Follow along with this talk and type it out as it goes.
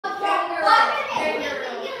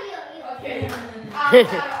You're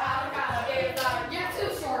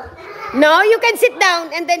too short. No, you can sit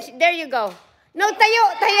down and then there you go. No,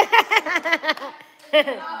 tayo, tayo.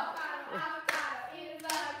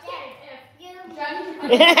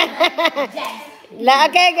 La,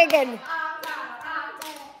 again. Again.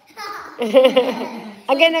 Give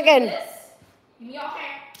me your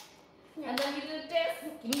hand. And then you do this.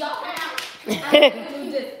 Give me your hand. And you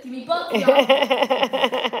do this. Give me both your hands.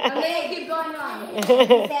 And then you keep going on.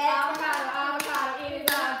 Avocado is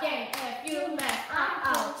a game. If you mess up,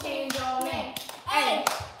 I'll change your name.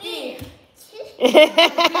 A-D.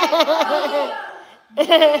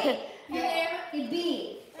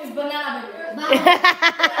 B. It's banana.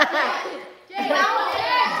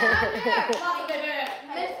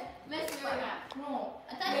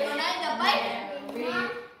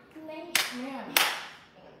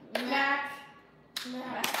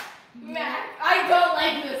 I don't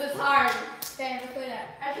like this. It's hard. Okay, let's do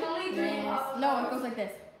that. I can only do it. No, it goes like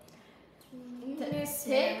this.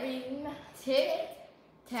 Tick,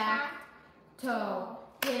 tack, toe.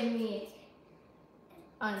 Give me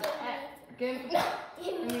an X. Give me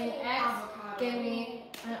an X. Give me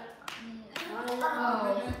an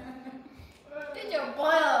O. Did you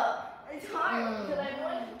boil? It's hard.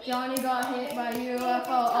 Johnny got hit by UFO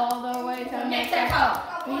all the way to Mexico.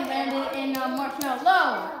 We landed in a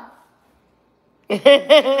marshmallow.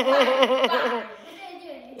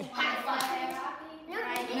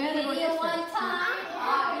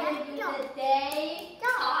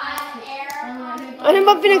 Ano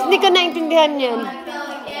ba hindi ka naintindihan yan?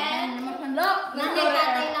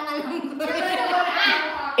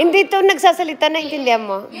 Hindi to nagsasalita, naintindihan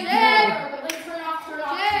mo?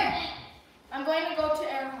 I'm going to go to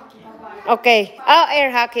air hockey. Okay. Oh,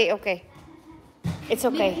 air hockey. Okay. It's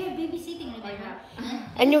okay.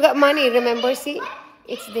 And you got money, remember? See?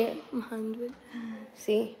 It's there. 100.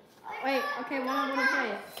 See? Wait, okay, what am I going to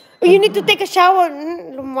play? Oh, you need to take a shower.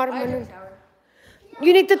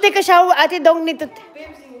 You need to take a shower. Ate Dong need to...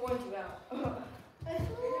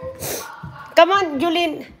 Come on,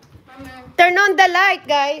 Julene. Turn on the light,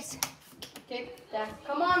 guys.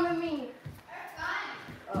 Come on with me.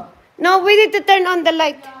 No, we need to turn on the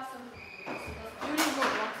light.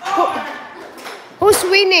 Who's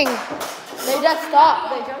winning? They just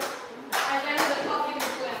stopped.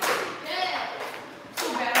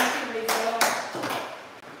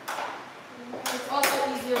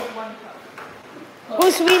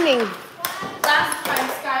 Who's winning? Last time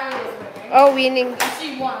Skylar was winning. Oh, winning. And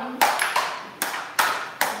she won.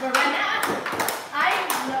 But right now, I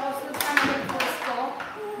know it's the time I'm going to school.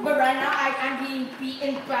 But right now, I'm being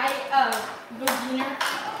beaten by a beginner.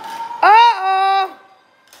 Oh!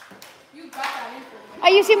 You got that information.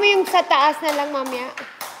 Ayusin mo yung sa taas na lang, mamaya.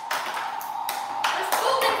 There's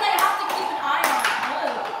two things I have to keep an eye on.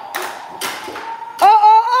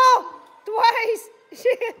 Oh! Twice!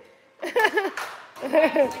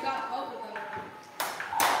 I got both of them.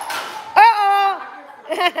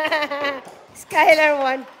 Skylar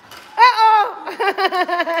won.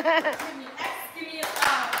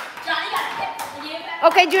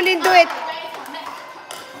 Okay, Julene, do it.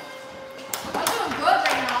 I'm doing good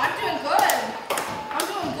right now. I'm doing good. I'm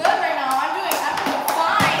doing good right now. I'm doing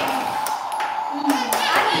fine.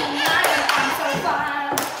 I'm so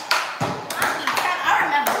fine. I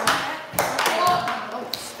remember.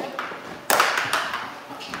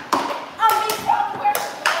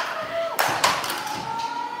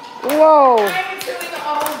 Whoa.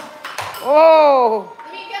 Whoa.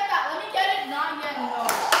 Let me get that. Let me get it. Not yet. No.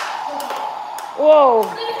 Whoa.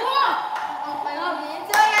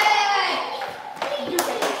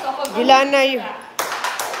 Jilana, you.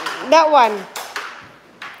 That one.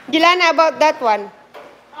 Jilana, about that one.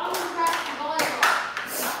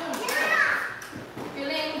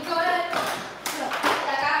 Feeling good.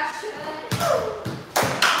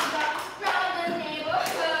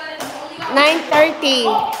 9:30.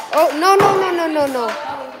 Oh, no.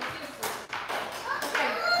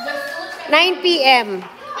 9 p.m.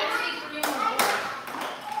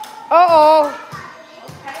 Oh.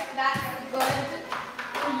 That's good.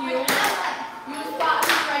 You spot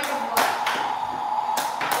me right before.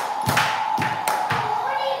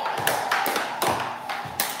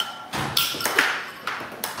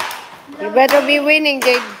 You better be winning,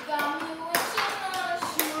 Jade.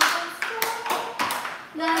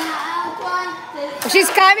 She's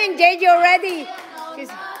coming, Jade. You're ready.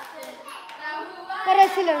 Para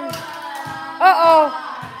sila. Uh-oh.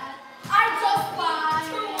 I just bought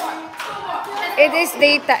two more. It is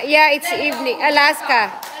daytime. Yeah, it's evening.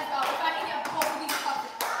 Alaska.